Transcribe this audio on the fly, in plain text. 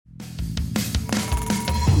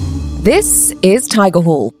This is Tiger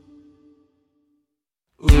Hall.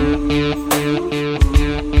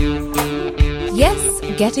 Yes,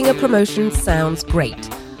 getting a promotion sounds great.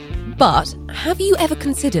 But have you ever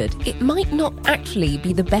considered it might not actually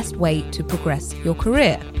be the best way to progress your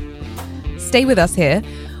career? Stay with us here.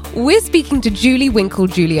 We're speaking to Julie Winkle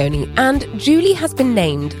Giulioni, and Julie has been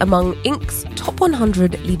named among Inc.'s top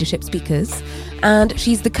 100 leadership speakers, and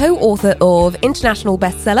she's the co-author of international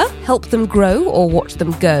bestseller Help Them Grow or Watch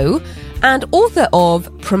Them Go, and author of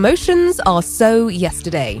Promotions Are So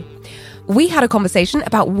Yesterday. We had a conversation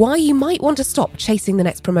about why you might want to stop chasing the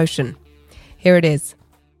next promotion. Here it is.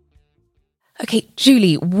 Okay,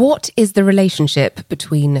 Julie, what is the relationship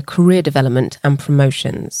between career development and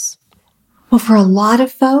promotions? Well, for a lot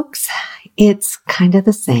of folks, it's kind of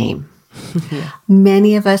the same. Yeah.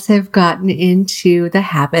 Many of us have gotten into the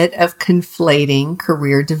habit of conflating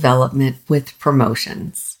career development with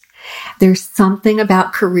promotions. There's something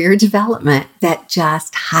about career development that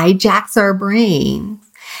just hijacks our brain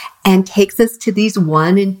and takes us to these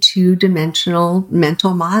 1- and 2-dimensional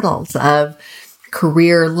mental models of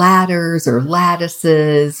career ladders or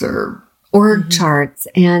lattices or org charts.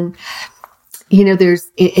 And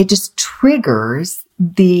it just triggers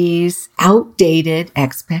these outdated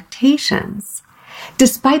expectations,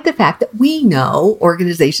 despite the fact that we know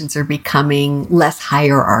organizations are becoming less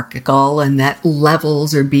hierarchical and that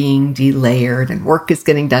levels are being delayered and work is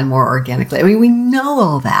getting done more organically. I mean, we know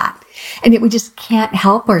all that, and yet we just can't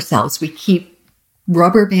help ourselves. We keep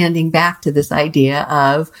rubber banding back to this idea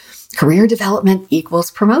of career development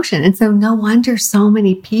equals promotion. And so no wonder so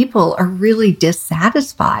many people are really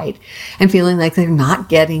dissatisfied and feeling like they're not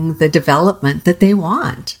getting the development that they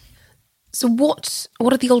want. So what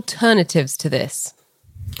are the alternatives to this?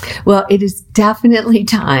 Well, it is definitely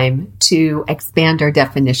time to expand our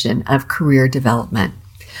definition of career development.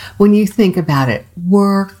 When you think about it,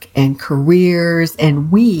 work and careers and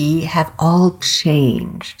we have all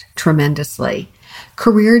changed tremendously.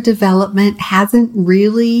 Career development hasn't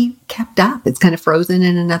really kept up. It's kind of frozen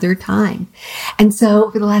in another time. And so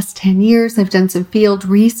over the last 10 years, I've done some field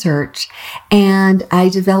research and I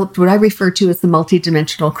developed what I refer to as the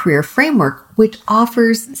multidimensional career framework, which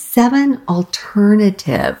offers 7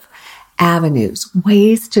 alternative avenues,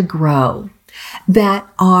 ways to grow that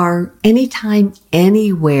are anytime,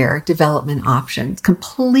 anywhere development options,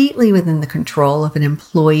 completely within the control of an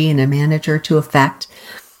employee and a manager to effect.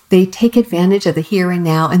 They take advantage of the here and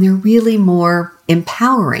now, and they're really more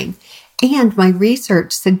empowering. And my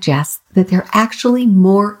research suggests that they're actually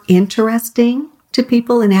more interesting to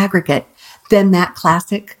people in aggregate than that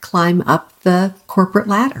classic climb up the corporate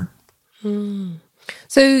ladder.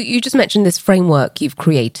 So you just mentioned this framework you've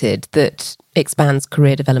created that expands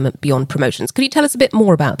career development beyond promotions. Could you tell us a bit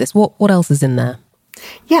more about this? What else is in there?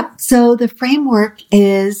 Yeah. So the framework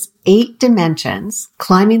is 8 dimensions.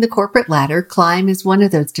 Climbing the corporate ladder, climb is one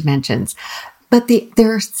of those dimensions. But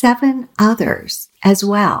there are 7 others as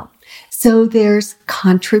well. So there's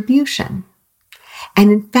contribution.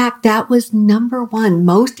 And in fact, that was number 1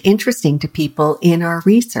 most interesting to people in our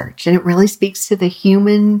research. And it really speaks to the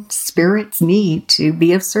human spirit's need to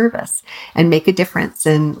be of service and make a difference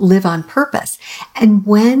and live on purpose. And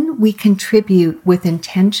when we contribute with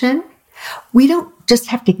intention, we don't just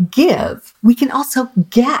have to give, we can also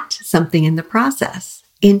get something in the process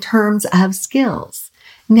in terms of skills,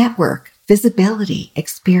 network, visibility,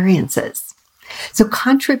 experiences. So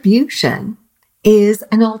contribution is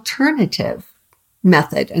an alternative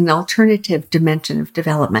method, an alternative dimension of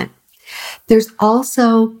development. There's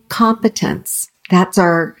also competence. That's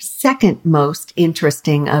our second most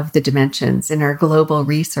interesting of the dimensions in our global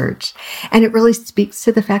research. And it really speaks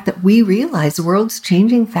to the fact that we realize the world's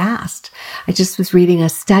changing fast. I just was reading a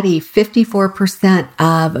study, 54%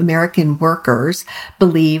 of American workers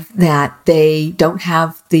believe that they don't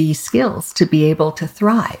have the skills to be able to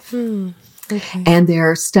thrive. Okay. And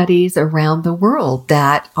there are studies around the world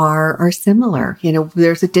that are similar.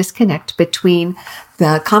 There's a disconnect between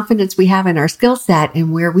the confidence we have in our skill set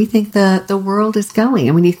and where we think the world is going.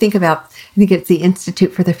 And when you think about, I think it's the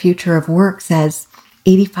Institute for the Future of Work says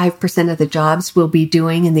 85% of the jobs we'll be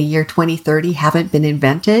doing in the year 2030 haven't been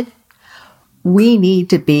invented. We need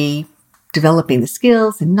to be developing the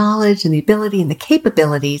skills and knowledge and the ability and the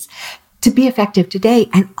capabilities to be effective today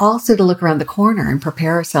and also to look around the corner and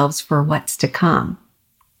prepare ourselves for what's to come.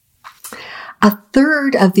 A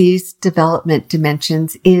third of these development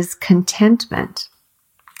dimensions is contentment.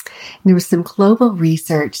 There was some global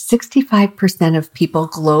research, 65% of people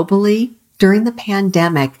globally during the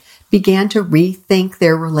pandemic began to rethink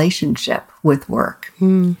their relationship with work.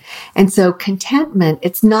 And so contentment,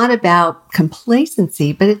 it's not about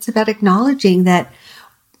complacency, but it's about acknowledging that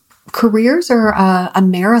careers are a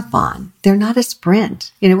marathon. They're not a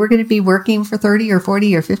sprint. We're going to be working for 30 or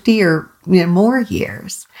 40 or 50 or more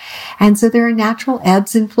years. And so there are natural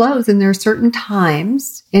ebbs and flows. And there are certain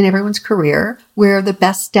times in everyone's career where the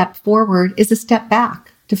best step forward is a step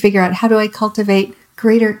back to figure out, how do I cultivate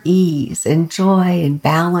greater ease and joy and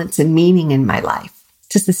balance and meaning in my life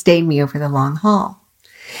to sustain me over the long haul?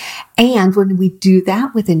 And when we do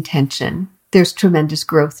that with intention, there's tremendous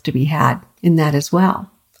growth to be had in that as well.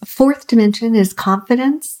 A fourth dimension is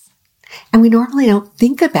confidence. And we normally don't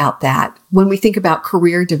think about that when we think about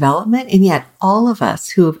career development. And yet all of us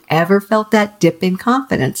who have ever felt that dip in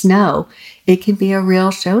confidence know it can be a real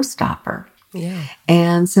showstopper. Yeah.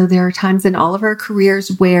 And so there are times in all of our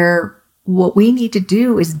careers where what we need to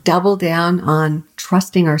do is double down on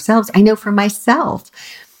trusting ourselves. I know for myself,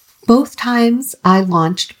 both times I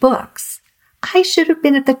launched books, I should have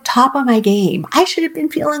been at the top of my game. I should have been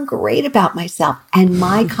feeling great about myself. And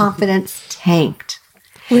my confidence tanked.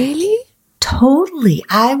 Really? Totally.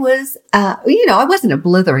 I was, I wasn't a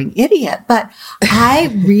blithering idiot, but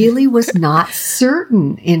I really was not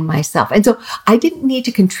certain in myself. And so I didn't need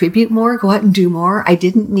to contribute more, go out and do more. I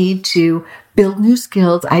didn't need to build new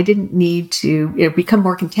skills. I didn't need to become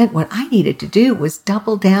more content. What I needed to do was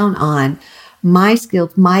double down on my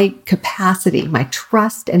skills, my capacity, my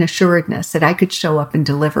trust and assuredness that I could show up and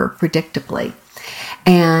deliver predictably.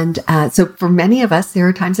 And so for many of us, there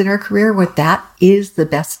are times in our career where that is the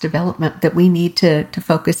best development that we need to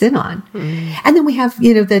focus in on. Mm. And then we have,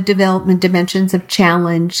 the development dimensions of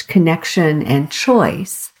challenge, connection, and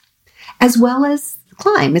choice, as well as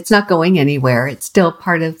climb. It's not going anywhere. It's still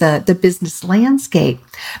part of the business landscape.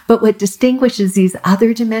 But what distinguishes these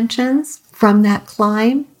other dimensions from that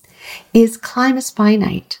climb is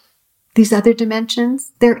finite. These other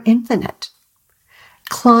dimensions, they're infinite.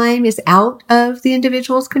 Climb is out of the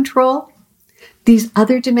individual's control. These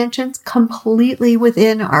other dimensions completely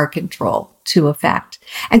within our control to affect.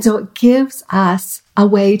 And so it gives us a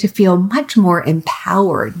way to feel much more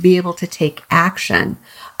empowered, be able to take action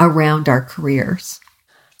around our careers.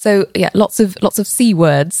 So yeah, lots of C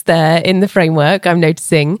words there in the framework, I'm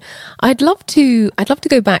noticing. I'd love to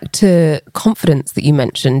go back to confidence that you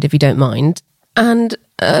mentioned, if you don't mind. And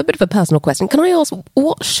a bit of a personal question. Can I ask,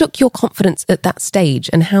 what shook your confidence at that stage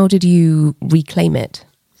and how did you reclaim it?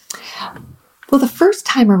 Well, the first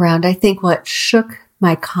time around, I think what shook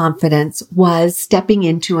my confidence was stepping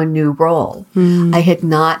into a new role. Mm. I had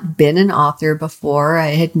not been an author before. I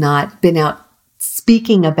had not been out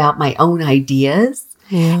speaking about my own ideas.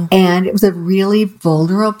 Yeah. And it was a really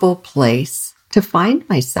vulnerable place to find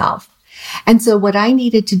myself. And so what I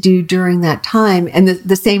needed to do during that time, and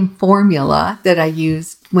the same formula that I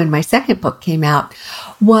used when my second book came out,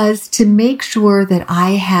 was to make sure that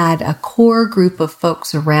I had a core group of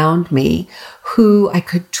folks around me who I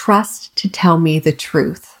could trust to tell me the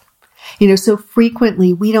truth. So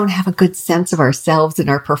frequently we don't have a good sense of ourselves and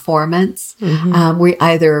our performance. Mm-hmm. We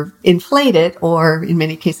either inflate it or in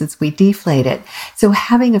many cases we deflate it. So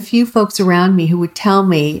having a few folks around me who would tell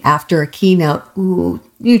me after a keynote, ooh,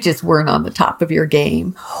 you just weren't on the top of your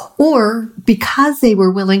game. Or because they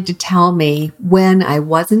were willing to tell me when I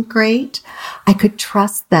wasn't great, I could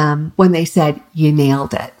trust them when they said, you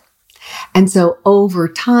nailed it. And so over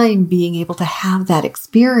time, being able to have that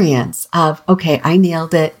experience of, okay, I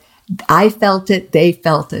nailed it. I felt it. They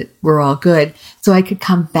felt it. We're all good. So I could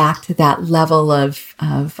come back to that level of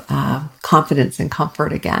confidence and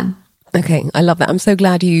comfort again. Okay. I love that. I'm so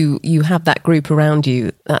glad you have that group around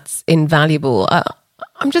you. That's invaluable.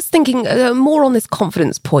 I'm just thinking more on this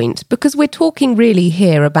confidence point, because we're talking really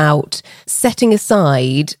here about setting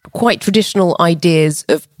aside quite traditional ideas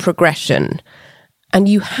of progression. And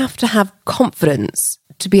you have to have confidence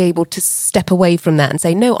to be able to step away from that and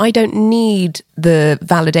say, no, I don't need the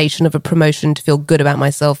validation of a promotion to feel good about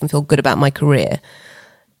myself and feel good about my career.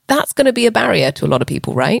 That's going to be a barrier to a lot of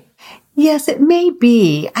people, right? Yes, it may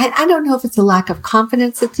be. I don't know if it's a lack of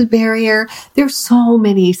confidence that's a barrier. There's so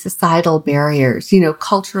many societal barriers,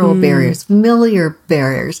 cultural barriers, familiar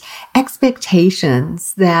barriers,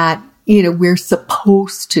 expectations that we're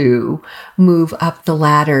supposed to move up the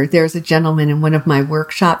ladder. There's a gentleman in one of my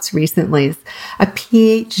workshops recently, a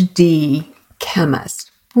PhD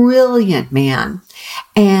chemist, brilliant man.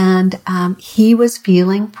 And he was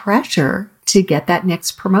feeling pressure to get that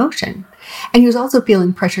next promotion. And he was also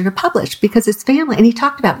feeling pressure to publish because his family, and he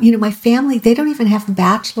talked about, my family, they don't even have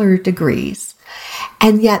bachelor degrees.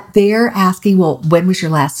 And yet they're asking, well, when was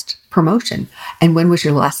your last promotion? And when was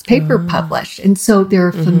your last paper published? And so there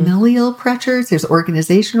are familial pressures. There's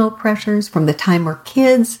organizational pressures from the time we're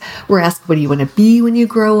kids. We're asked, what do you want to be when you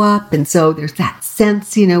grow up? And so there's that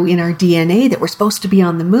sense, in our DNA that we're supposed to be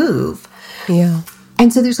on the move. Yeah.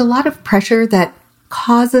 And so there's a lot of pressure that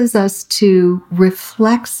causes us to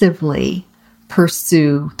reflexively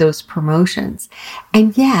pursue those promotions.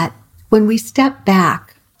 And yet, when we step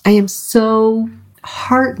back, I am so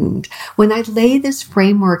heartened when I lay this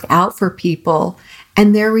framework out for people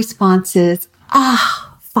and their response is,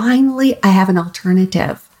 finally, I have an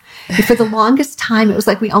alternative. And for the longest time, it was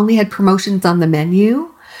like we only had promotions on the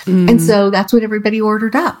menu. And so that's what everybody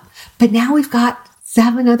ordered up. But now we've got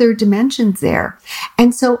 7 other dimensions there.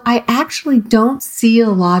 And so I actually don't see a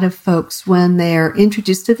lot of folks when they're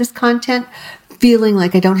introduced to this content feeling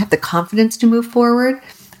like I don't have the confidence to move forward.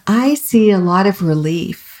 I see a lot of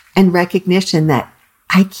relief and recognition that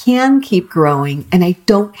I can keep growing and I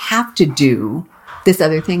don't have to do this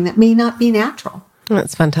other thing that may not be natural.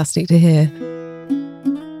 That's fantastic to hear.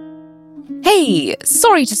 Hey,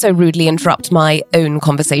 sorry to so rudely interrupt my own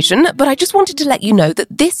conversation, but I just wanted to let you know that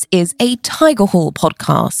this is a Tiger Hall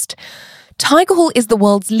podcast. Tiger Hall is the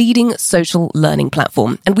world's leading social learning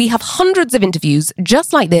platform, and we have hundreds of interviews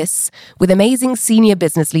just like this with amazing senior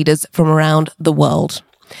business leaders from around the world.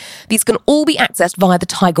 These can all be accessed via the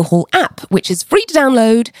Tiger Hall app, which is free to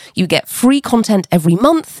download. You get free content every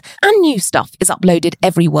month, and new stuff is uploaded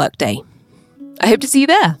every workday. I hope to see you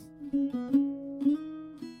there.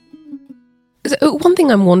 So one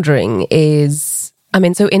thing I'm wondering is,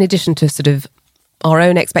 so in addition to sort of our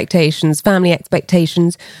own expectations, family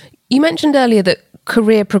expectations, you mentioned earlier that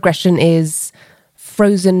career progression is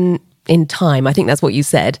frozen in time. I think that's what you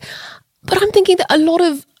said. But I'm thinking that a lot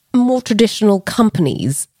of more traditional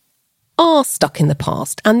companies are stuck in the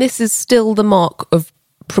past, and this is still the mark of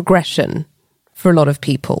progression for a lot of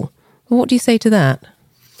people. What do you say to that?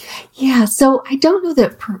 Yeah, so I don't know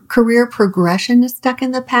that career progression is stuck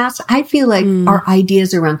in the past. I feel like our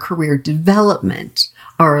ideas around career development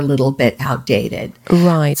are a little bit outdated.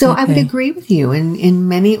 Right. So okay. I would agree with you. In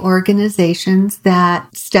many organizations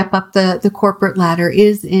that step up the corporate ladder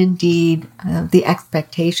is indeed the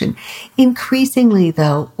expectation. Increasingly,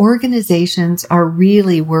 though, organizations are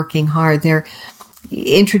really working hard. They're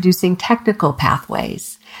introducing technical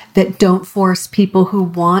pathways that don't force people who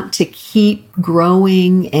want to keep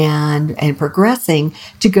growing and progressing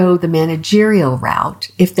to go the managerial route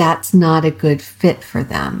if that's not a good fit for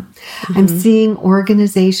them. I'm seeing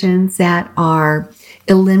organizations that are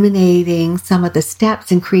eliminating some of the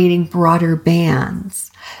steps and creating broader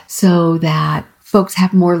bands so that folks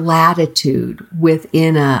have more latitude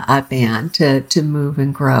within a band to move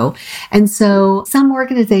and grow. And so some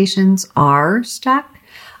organizations are stuck.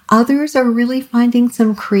 Others are really finding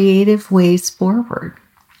some creative ways forward.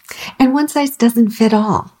 And one size doesn't fit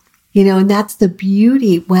all, and that's the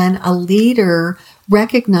beauty when a leader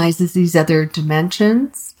recognizes these other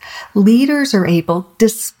dimensions. Leaders are able,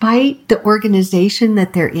 despite the organization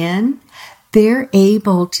that they're in, they're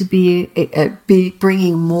able to be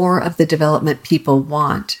bringing more of the development people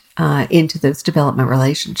want into those development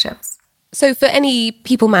relationships. So for any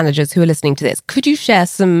people managers who are listening to this, could you share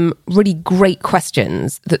some really great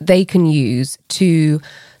questions that they can use to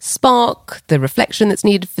spark the reflection that's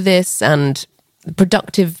needed for this and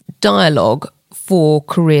productive dialogue for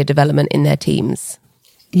career development in their teams?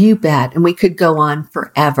 You bet. And we could go on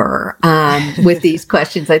forever with these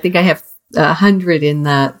questions. I think I have 100 in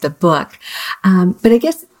the book. But I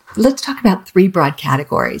guess let's talk about 3 broad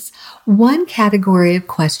categories. One category of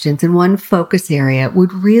questions and one focus area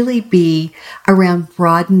would really be around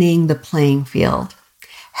broadening the playing field,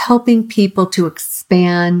 helping people to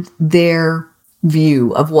expand their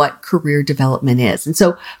view of what career development is. And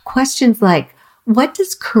so questions like, what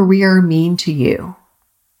does career mean to you?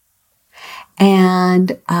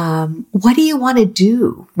 And what do you want to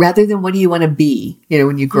do rather than what do you want to be,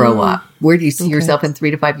 when you grow up? Where do you see yourself in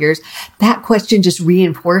 3 to 5 years? That question just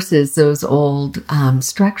reinforces those old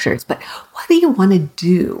structures. But what do you want to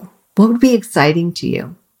do? What would be exciting to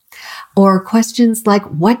you? Or questions like,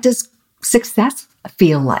 what does success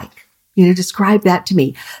feel like? Describe that to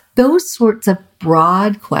me. Those sorts of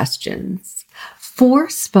broad questions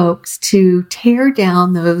force folks to tear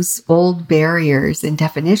down those old barriers and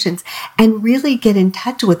definitions and really get in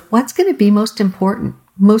touch with what's going to be most important,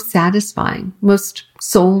 most satisfying, most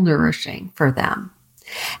soul nourishing for them.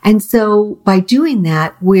 And so by doing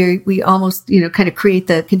that, we almost, kind of create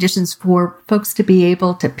the conditions for folks to be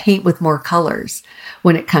able to paint with more colors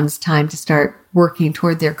when it comes time to start working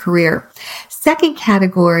toward their career. Second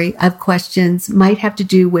category of questions might have to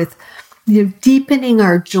do with deepening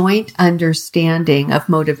our joint understanding of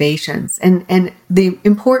motivations. And the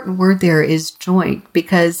important word there is joint,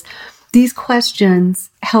 because these questions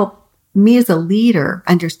help me as a leader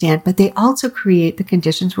understand, but they also create the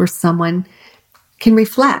conditions where someone can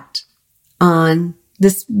reflect on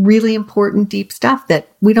this really important deep stuff that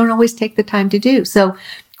we don't always take the time to do. So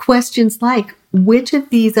questions like, which of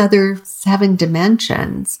these other 7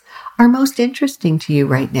 dimensions are most interesting to you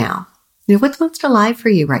right now? What's most alive for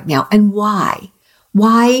you right now, and why?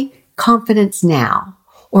 Why confidence now?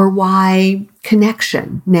 Or why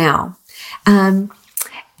connection now? And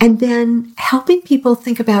then helping people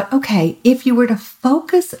think about, okay, if you were to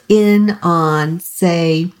focus in on,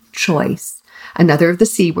 say, choice, another of the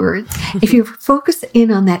C words, if you focus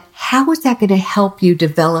in on that, how is that going to help you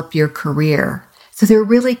develop your career? So they're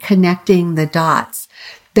really connecting the dots.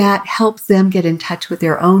 That helps them get in touch with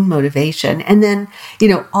their own motivation. And then,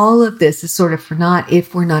 all of this is sort of for naught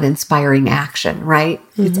if we're not inspiring action, right?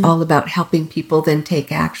 Mm-hmm. It's all about helping people then take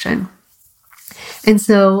action. And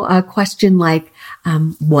so a question like,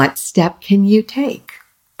 what step can you take?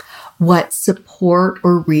 What support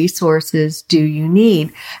or resources do you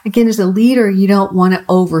need? Again, as a leader, you don't want to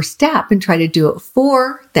overstep and try to do it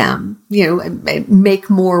for them, make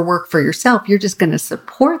more work for yourself. You're just going to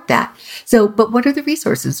support that. So, but what are the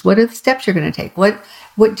resources? What are the steps you're going to take? What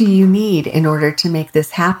do you need in order to make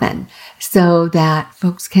this happen so that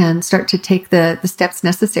folks can start to take the steps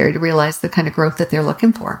necessary to realize the kind of growth that they're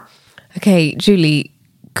looking for? Okay, Julie,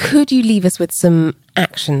 could you leave us with some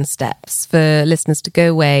action steps for listeners to go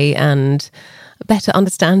away and better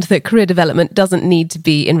understand that career development doesn't need to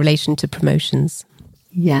be in relation to promotions?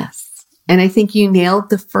 Yes. And I think you nailed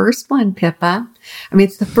the first one, Pippa.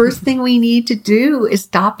 It's the first thing we need to do is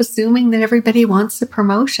stop assuming that everybody wants a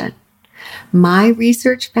promotion. My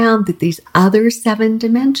research found that these other 7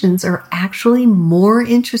 dimensions are actually more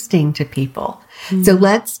interesting to people. Mm-hmm. So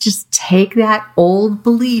let's just take that old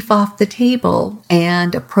belief off the table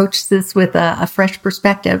and approach this with a fresh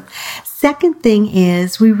perspective. Second thing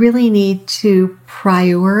is we really need to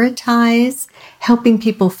prioritize helping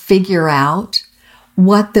people figure out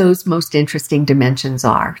what those most interesting dimensions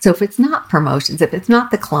are. So if it's not promotions, if it's not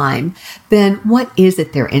the climb, then what is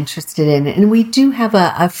it they're interested in? And we do have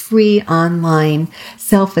a free online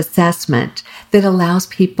self-assessment that allows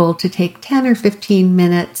people to take 10 or 15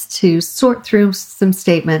 minutes to sort through some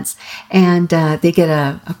statements, and they get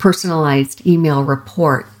a personalized email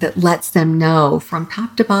report that lets them know from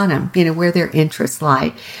top to bottom, where their interests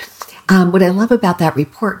lie. What I love about that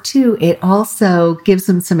report too, it also gives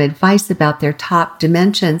them some advice about their top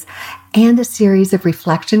dimensions and a series of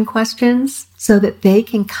reflection questions so that they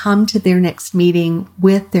can come to their next meeting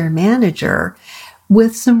with their manager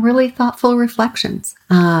with some really thoughtful reflections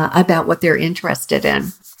about what they're interested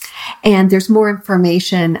in. And there's more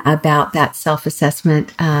information about that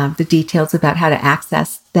self-assessment, the details about how to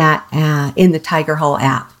access that in the Tiger Hall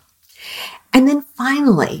app. And then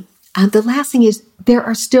finally, the last thing is there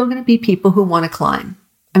are still going to be people who want to climb.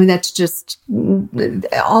 That's just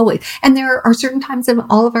always. And there are certain times in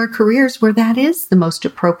all of our careers where that is the most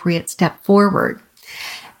appropriate step forward.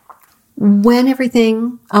 When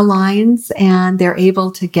everything aligns and they're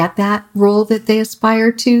able to get that role that they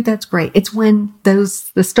aspire to, that's great. It's when the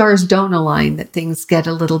stars don't align that things get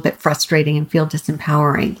a little bit frustrating and feel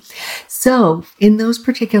disempowering. So in those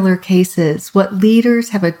particular cases, what leaders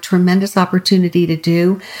have a tremendous opportunity to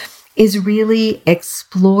do is really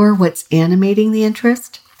explore what's animating the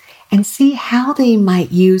interest and see how they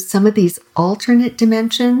might use some of these alternate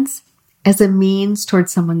dimensions as a means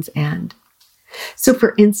towards someone's end. So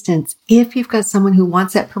for instance, if you've got someone who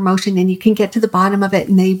wants that promotion and you can get to the bottom of it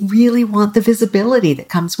and they really want the visibility that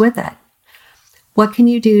comes with it, what can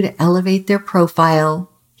you do to elevate their profile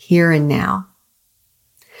here and now?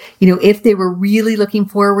 If they were really looking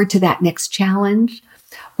forward to that next challenge,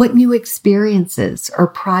 what new experiences or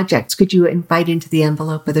projects could you invite into the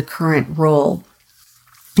envelope of the current role?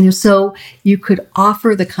 So you could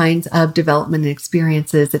offer the kinds of development and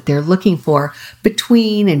experiences that they're looking for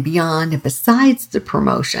between and beyond and besides the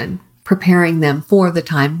promotion, preparing them for the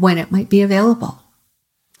time when it might be available.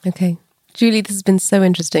 Okay. Julie, this has been so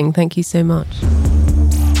interesting. Thank you so much.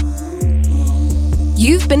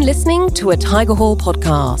 You've been listening to a Tiger Hall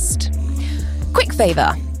podcast. Quick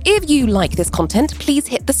favour. If you like this content, please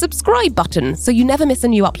hit the subscribe button so you never miss a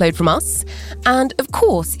new upload from us. And of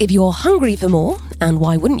course, if you're hungry for more, and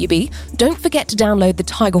why wouldn't you be, don't forget to download the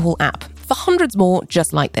Tiger Hall app for hundreds more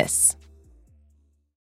just like this.